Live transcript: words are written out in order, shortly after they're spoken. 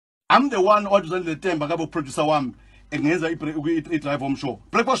I'm the one who was the temper about producer one against a drive home show.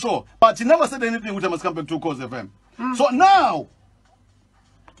 Breakfast show. But he never said anything which I must come back to Ukhozi FM. So now,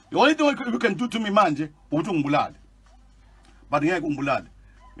 the only thing you can do to me, manje, umbulad. But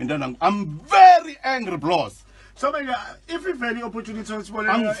and then I'm very angry, boss. So if you have any opportunity to explore,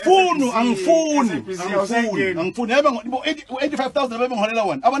 I'm full. 85,000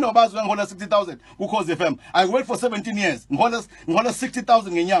 one. I want to about 60,000 Ukhozi FM. I worked for 17 years.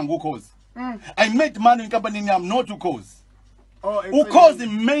 60,000 in young Ukhozi. I made money in company name, not Ukhozi. Ukhozi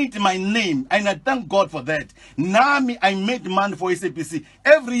made my name, and I thank God for that. Nami, I made money for SAPC.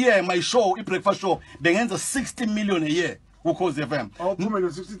 Every year, my show, breakfast show, they earn 60 million a year. Ukhozi FM. Oh,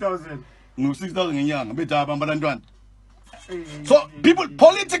 60,000. 60,000 in young. So people,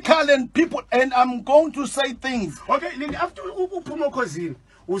 political and people, and I'm going to say things. Okay, after Ukhozi,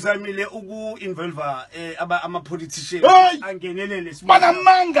 uzamile ugu involve ama politicians.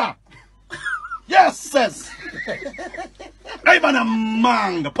 Banamanga. Yes, yes. Hey,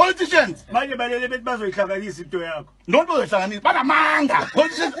 banamanga. Politicians. Manje balele bethi bazoyihlanganisa into yakho. Don't bazoyihlanganisa. Banamanga.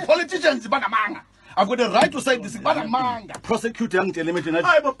 Politicians banamanga. I've got the right to say this. Banamanga. Prosecute young television.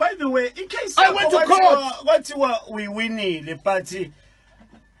 But by the way, in case I went to court. What we winning the party?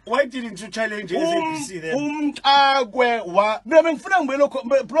 Why didn't you challenge SAPC then?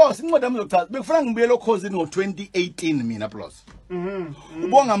 Plus, in 2018 mina plus.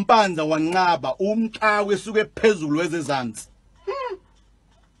 Ubonga mpanza wanqaba wesuke phezulu wezezansi.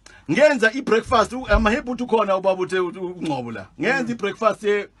 Ngenza ibreakfast amahebu uthi khona ubaba uthe unqobo la. Ngenza ibreakfast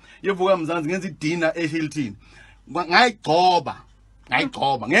yevuka mzansi, ngenza idinner eHilton. Ngayigcoba.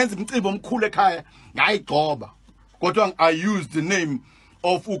 Ngenza umcibo omkhulu ekhaya, ngayigcoba. Kodwa I used the name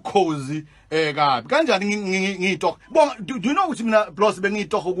of Ukhozi kabi. Kanjani ngiyitoka? Do you know ukuthi mina plus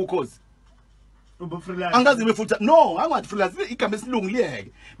bengiyitoka uKhozi? Angazi me full time. No, angathi freelance igama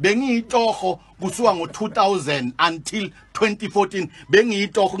esilungileke. Bengiyitoho kusuka ngo2000 until 2014.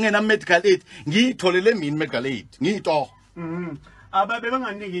 Bengiyitoho ngena medical aid. Ngiyitholele mina medical aid. Ngiyitoho. Ababe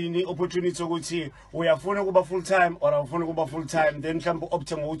banganiki ni opportunity ukuthi uyafuna kuba full time or awufuna kuba full time, then mhlawumbe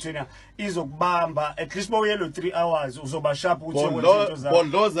opte ngokuthina izokubamba at least boyelo 3 hours uzoba sharp ukuthi wenze into zakho.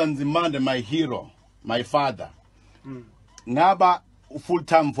 Boloza Nzimande, my hero, my father. Ngaba full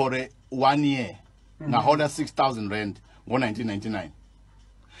time for 1 year. Ngahola 6,000 rand ngo1999.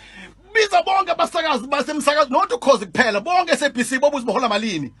 Biza bonke abasakazi basemsakazi not Ukhozi kuphela bonke SAPC bobuzi bohola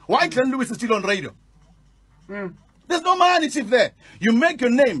malini. Why Glenn Lewis is still on radio? There's no money chief there. You make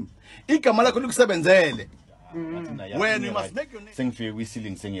your name. Igama lakho likusebenzele. When you must make your name. Sengifike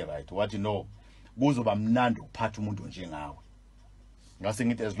kwi-ceiling sengi right. What you know, kuzoba mnandi ukuphatha umuntu njengawe. Ngase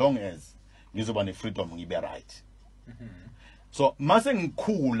ngithi as long as ngizoba ne freedom ngibe right. So mase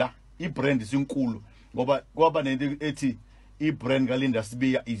ngikhula ibrand isinkulu ngoba kwaba nento ethi ibrand kaLinda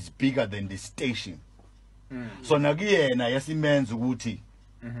Sbiya is bigger than the station. So nakuyena yasimenza ukuthi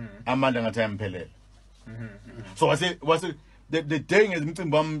amandla ngathi ayemphelele. So was it the day is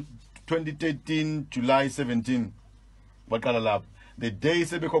 2013 July 17 waqala lapho the day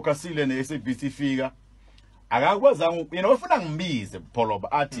sebekhokasile neSABC fika akakwazanga ufuna ngibize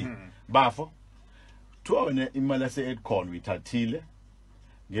pholoba athi bafo thone imali yase-Edcon uyithathile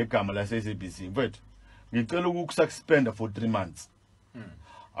ngegama laseSABC mfethu ngicela ukususpenda for 3 months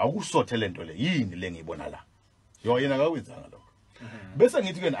akusothe lento le yini le ngiyibona la yena akakwenzanga lokho bese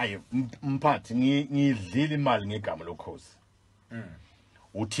ngithi ke ayi mphathi ngidlile imali ngegama loKhozi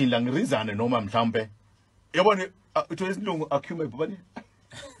uthini la ngirizane noma mhlambe yabona utho isilungu accumulate bani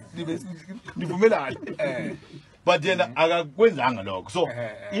nivumelana but yena akakwenzanga lokho so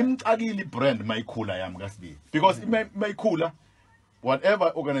imcakile ibrand mayikhula yami kaSbiya because mayikhula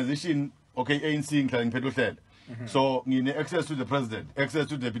whatever organization okay ANC ngihlala ngiphethe uhlelo so ngine access to the president, access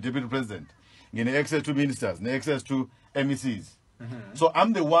to the deputy president, ngine access to ministers, ne access to MECs. So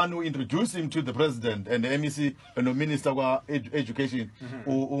I'm the one who introduced him to the president and the MEC and the minister of education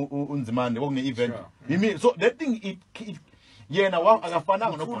unzimande okune event. So that thing it yena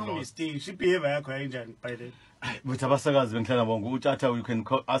akafananga no she behavior yakho kanjani by the But abasakazi bengihlala bonke uthatha you can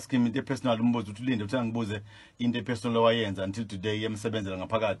ask him into personal umbuzo uthi Linde uthanga ngibuze into personal wayenza until today emsebenzela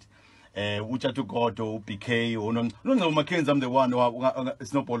ngaphakathi uthatha uGodo uBK uNongcebo Mackenzie I'm the one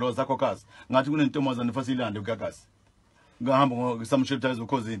Snowball zakho kazi ngathi kunentombazana efasilande uGagasi ngahamba ngosamsheptize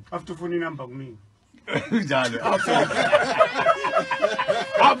ukhosini after phone number kumina njalo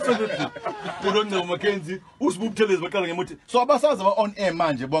absolutely uNongcebo Mackenzie usibubuthelezi baqala ngemuthi so abasazi ba on air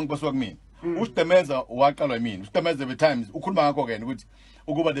manje bonke basuka kumina uStemeza waqalwa yimini uStemeza the times ukhuluma ngakho ke ukuthi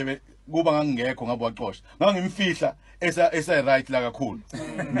ukuba kuba ngangekho ngabe waxoxa ngangimfihla esa right la kakhulu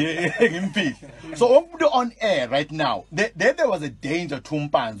ngimfihla so umuntu on air right now there was a danger to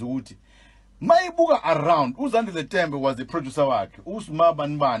Mpanzi ukuthi mayibuka around uZandile Tembe was the producer wakhe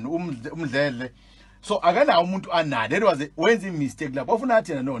uSmabanibani umdlele so akanawo umuntu anani there was wenza imistake lapho ufuna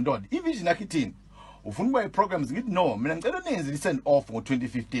athina no ndoda ivision yakhe ithini ufuna ukuba programs ngithi no mina ngicela nenze send off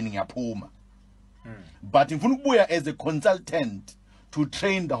ngo2015 ngiyaphuma but ngifuna ukubuya as a consultant to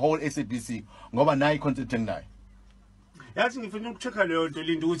train the whole SABC ngoba nayi consultant nayo yathi ngifuna ukuchecka leyo nto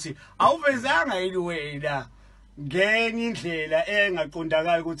linto ukuthi awuvezanga yini wena ngenye indlela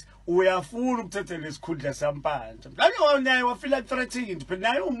engaqondakala ukuthi uyafuna ukuthatha lesikhundla sampandla mhlawumbe naye wafila threatened but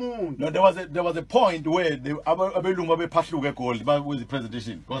naye umuntu no there was a point where abelungu babephahluka egoldi bakwezi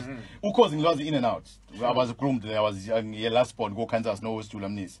presentation because Ukhozi ngilazi in and out I was groomed there I was last born go Kansas no Stula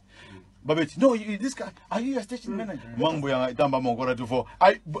Mnisi babethi no this guy are you a station manager mangibuya ngitamba mongora to for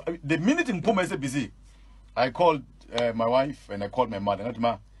the minute ngiphuma SABC I called my wife and I called my mother ngathi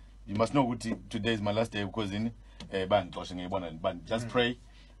ma you must know ukuthi today is my last day because in bangixoshe ngiyibona just pray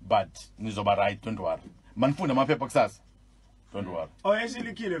but nizoba right don't worry manifunda amaphepha kusasa don't worry oh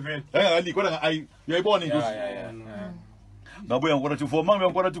yesilikile vele ali kodwa uyayibona into ngabuya ngora to 4 mama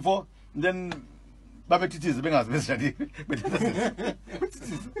ngora to 4 then babethithize bengazi besishadi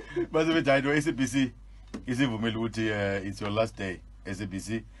baze bejayido SABC isivumela ukuthi it's your last day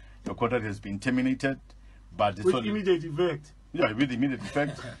SABC your contract has been terminated but it's with immediate effect. Yeah, with immediate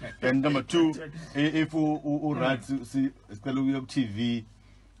effect. And number two, if you write TV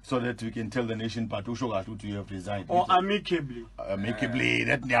so that we can tell the nation, but you have resigned. Or amicably. Amicably.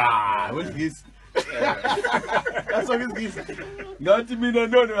 That what's this? That's what it's this. Not to me,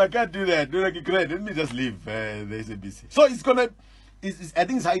 no, I can't do that. Do like great. Let me just leave the SABC. So it's gonna. I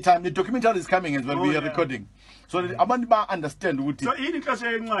think it's high time. The documentary is coming as well. We are recording. So I want to understand what. So in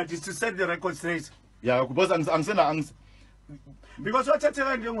the is to set the record straight. Yeah, because I'm because what I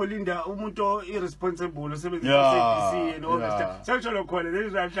tell you, Linda, umuntu irresponsible, SABC and all that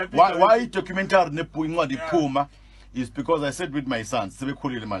stuff. Why documentary nepuingwa diphuma is because I said with my sons,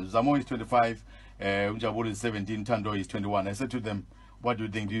 Zamo is 25, Unjabul is 17, Tando is 21. I said to them, what do you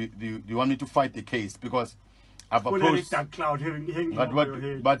think? Do you want me to fight the case? Because I've approached that cloud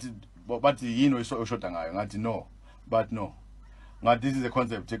but you know so no, but no. Now this is a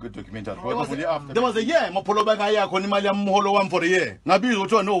concept take a documentary. There was a year mopolo banga yakho imali yamholo wami for a year. Ngabizo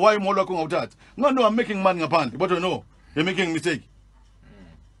uthiwa no why imholo yakho ngawuthatha. No I'm making money ngaphandle but no you're making mistake.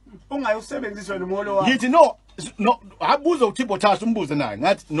 Ungayusebenziswa nomholo wakho. Ngithi no abuza uThipho Thasi umbuze naye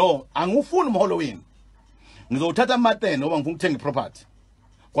ngathi no angufuni umholo wini. Ngizothatha amathene ngoba ngifuna ukuthenga iproperty.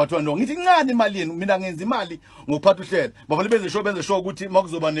 Kwathiwa no ngithi incane imali yenu mina ngenza imali ngophatha uhlelo. Bavale benze show ukuthi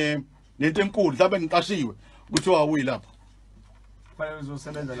makuzoba nento enkulu mhlawumbe ngiqashiwe kuthiwa uyilapha.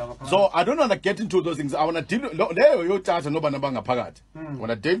 So I don't want to get into those things. I want to deal with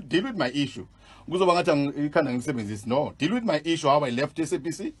deal with my issue. No, deal with my issue how I left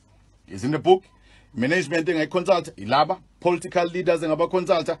SABC. It's in the book. Management I consult, ilaba, political leaders and about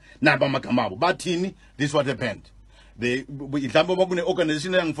consulta, naba makamabo. Batini, this is what happened. The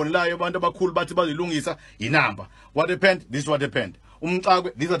organization yang for life abantu bakhulu bathi bazilungisa inamba. What happened? This is what happened. These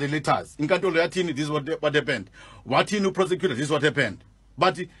are the letters. Inkantolo yathini, this is what happened. Wathini prosecutor, this is what happened.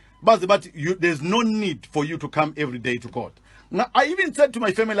 But there's no need for you to come every day to court. Now, I even said to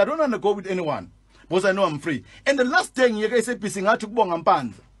my family, I don't want to go with anyone because I know I'm free. And the last thing you guys say, I took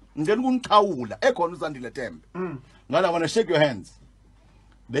Bongampanza. I want to shake your hands.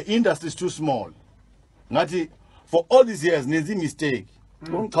 The industry is too small. For all these years, Nezi mistake.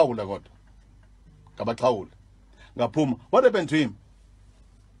 God. What happened to him?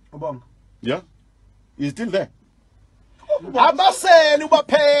 Yeah? He's still there. Not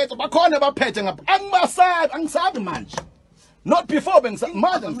before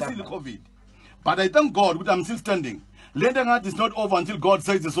COVID. But I thank God I'm still standing. Later night is not over until God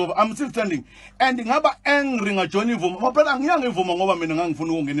says it's over. I'm still standing. And ngaba angry nga Johnny Vuma. My brother ngiyangivuma ngoba mina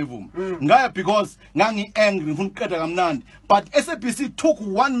ngangifuna ukungena ivuma. Ngaya because ngangi angry ngifuna ukuqeda kamnandi. But SABC took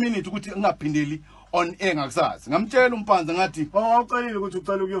 1 minute ukuthi ngingaphindeli on air ngakusazi. Ngamtshela uMpanza ngathi, "Oh, uqalile ukuthi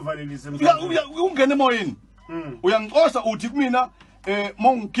ucela ukuyovalelisa." Ungena emoyeni. Uyangixosa uthi kumina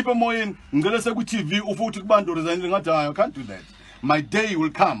mongikhipha emoyeni ngicela seku TV ufuthi kubantu resign ngathi hayi I can't do that. My day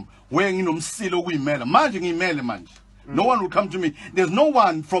will come where nginomsilo okuyimela. Manje ngiyimele manje. No one will come to me. There's no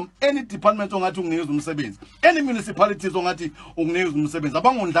one from any department ongathi unginikeza umsebenzi. Any municipalities ongathi unginikeza umsebenzi.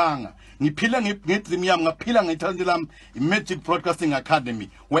 Abangondanga. Ngiphila ngedream yami, ngaphila ngethalente lami, Magic Broadcasting Academy.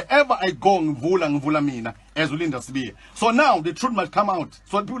 Wherever I go ngivula mina. as uLinda Sbiya. So now the truth must come out,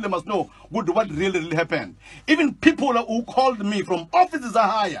 so people must know what really happened. Even people who called me from offices are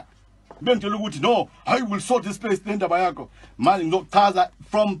higher. No, I will sort this place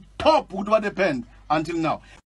from top what happened until now.